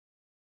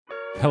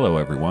Hello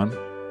everyone,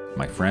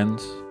 my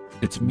friends.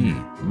 It's me,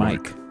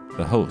 Mike,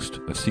 the host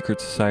of Secret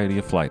Society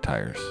of Fly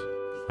Tyers.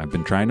 I've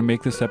been trying to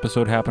make this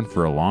episode happen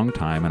for a long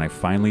time and I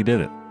finally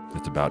did it.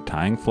 It's about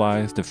tying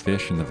flies to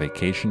fish in the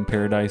vacation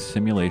paradise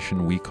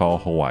simulation we call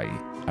Hawaii.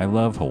 I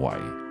love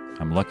Hawaii.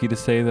 I'm lucky to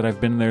say that I've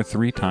been there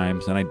 3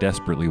 times and I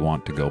desperately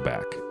want to go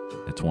back.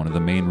 It's one of the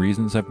main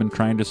reasons I've been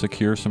trying to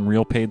secure some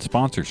real paid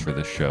sponsors for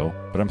this show,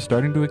 but I'm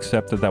starting to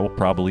accept that that will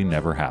probably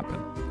never happen.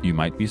 You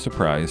might be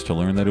surprised to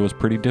learn that it was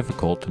pretty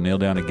difficult to nail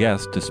down a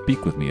guest to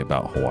speak with me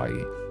about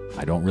Hawaii.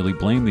 I don't really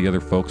blame the other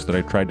folks that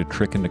I tried to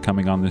trick into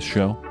coming on this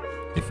show.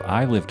 If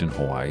I lived in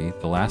Hawaii,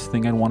 the last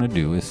thing I'd want to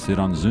do is sit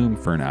on Zoom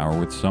for an hour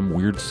with some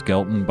weird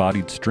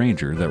skeleton-bodied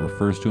stranger that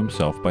refers to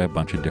himself by a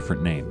bunch of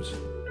different names.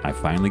 I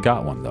finally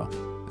got one though,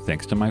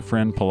 thanks to my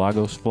friend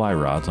Pelagos Fly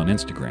Rods on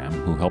Instagram,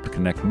 who helped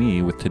connect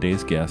me with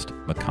today's guest,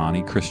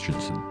 Makani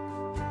Christensen.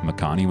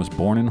 Makani was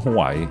born in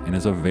Hawaii and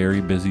is a very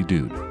busy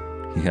dude.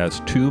 He has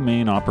 2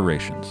 main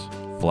operations: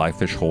 Fly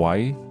Fish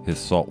Hawaii, his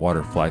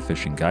saltwater fly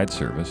fishing guide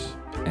service,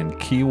 and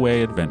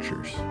Keyway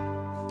Adventures.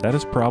 That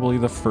is probably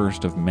the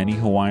first of many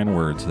Hawaiian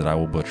words that I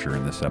will butcher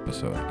in this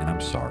episode, and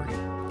I'm sorry.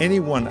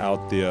 Anyone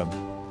out there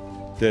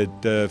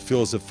that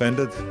feels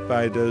offended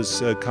by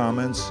those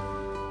comments,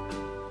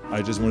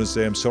 I just want to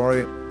say I'm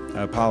sorry.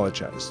 I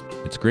apologize.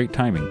 It's great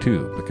timing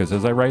too, because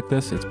as I write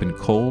this, it's been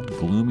cold,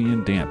 gloomy,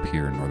 and damp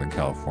here in Northern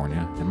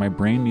California, and my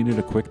brain needed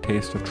a quick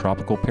taste of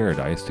tropical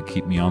paradise to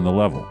keep me on the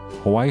level.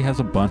 Hawaii has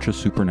a bunch of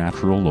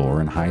supernatural lore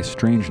and high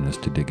strangeness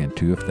to dig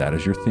into if that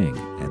is your thing,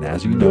 and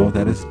as you know,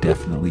 that is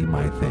definitely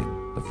my thing.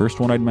 The first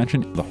one I'd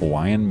mention, the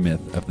Hawaiian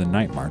myth of the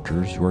night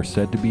marchers, who are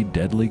said to be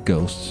deadly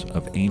ghosts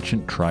of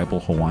ancient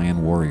tribal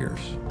Hawaiian warriors.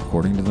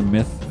 According to the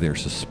myth, they're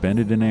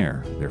suspended in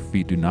air. Their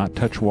feet do not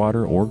touch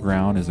water or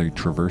ground as they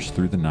traverse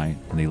through the night,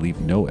 and they leave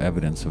no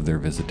evidence of their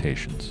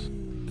visitations.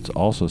 It's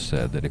also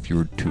said that if you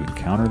were to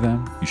encounter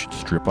them, you should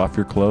strip off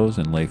your clothes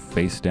and lay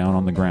face down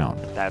on the ground.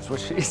 That's what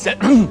she said.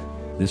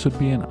 This would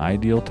be an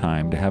ideal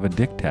time to have a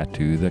dick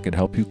tattoo that could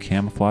help you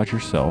camouflage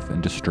yourself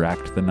and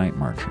distract the night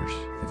marchers.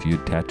 If you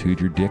had tattooed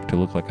your dick to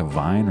look like a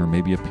vine or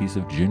maybe a piece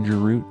of ginger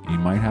root, you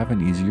might have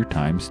an easier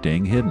time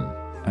staying hidden.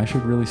 I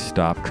should really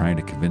stop trying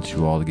to convince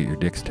you all to get your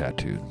dicks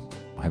tattooed.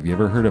 Have you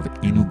ever heard of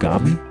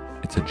Inugami?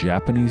 It's a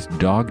Japanese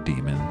dog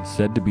demon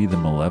said to be the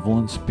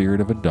malevolent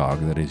spirit of a dog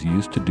that is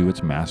used to do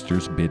its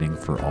master's bidding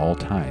for all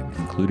time,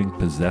 including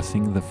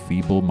possessing the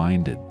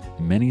feeble-minded.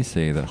 Many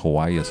say that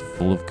Hawaii is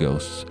full of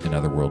ghosts and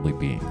otherworldly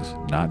beings,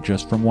 not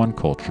just from one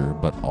culture,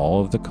 but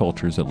all of the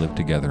cultures that live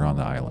together on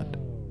the island.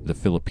 The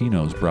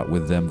Filipinos brought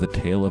with them the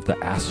tale of the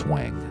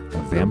aswang, a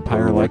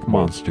vampire-like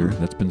monster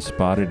that's been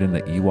spotted in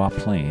the Iwa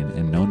Plain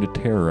and known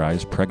to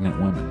terrorize pregnant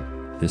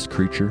women. This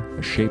creature,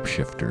 a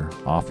shapeshifter,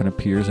 often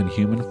appears in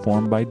human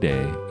form by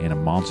day and a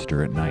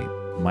monster at night.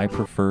 My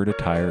preferred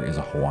attire is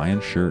a Hawaiian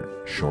shirt,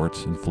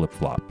 shorts, and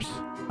flip-flops.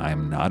 I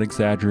am not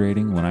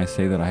exaggerating when I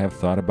say that I have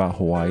thought about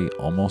Hawaii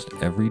almost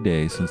every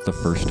day since the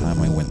first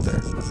time I went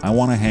there. I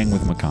want to hang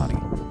with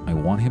Makani. I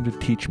want him to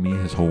teach me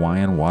his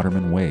Hawaiian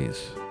waterman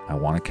ways. I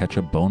want to catch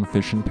a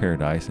bonefish in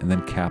paradise and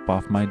then cap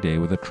off my day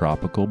with a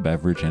tropical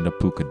beverage and a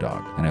puka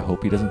dog. And I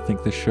hope he doesn't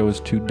think this show is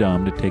too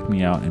dumb to take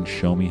me out and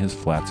show me his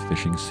flats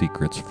fishing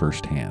secrets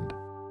firsthand.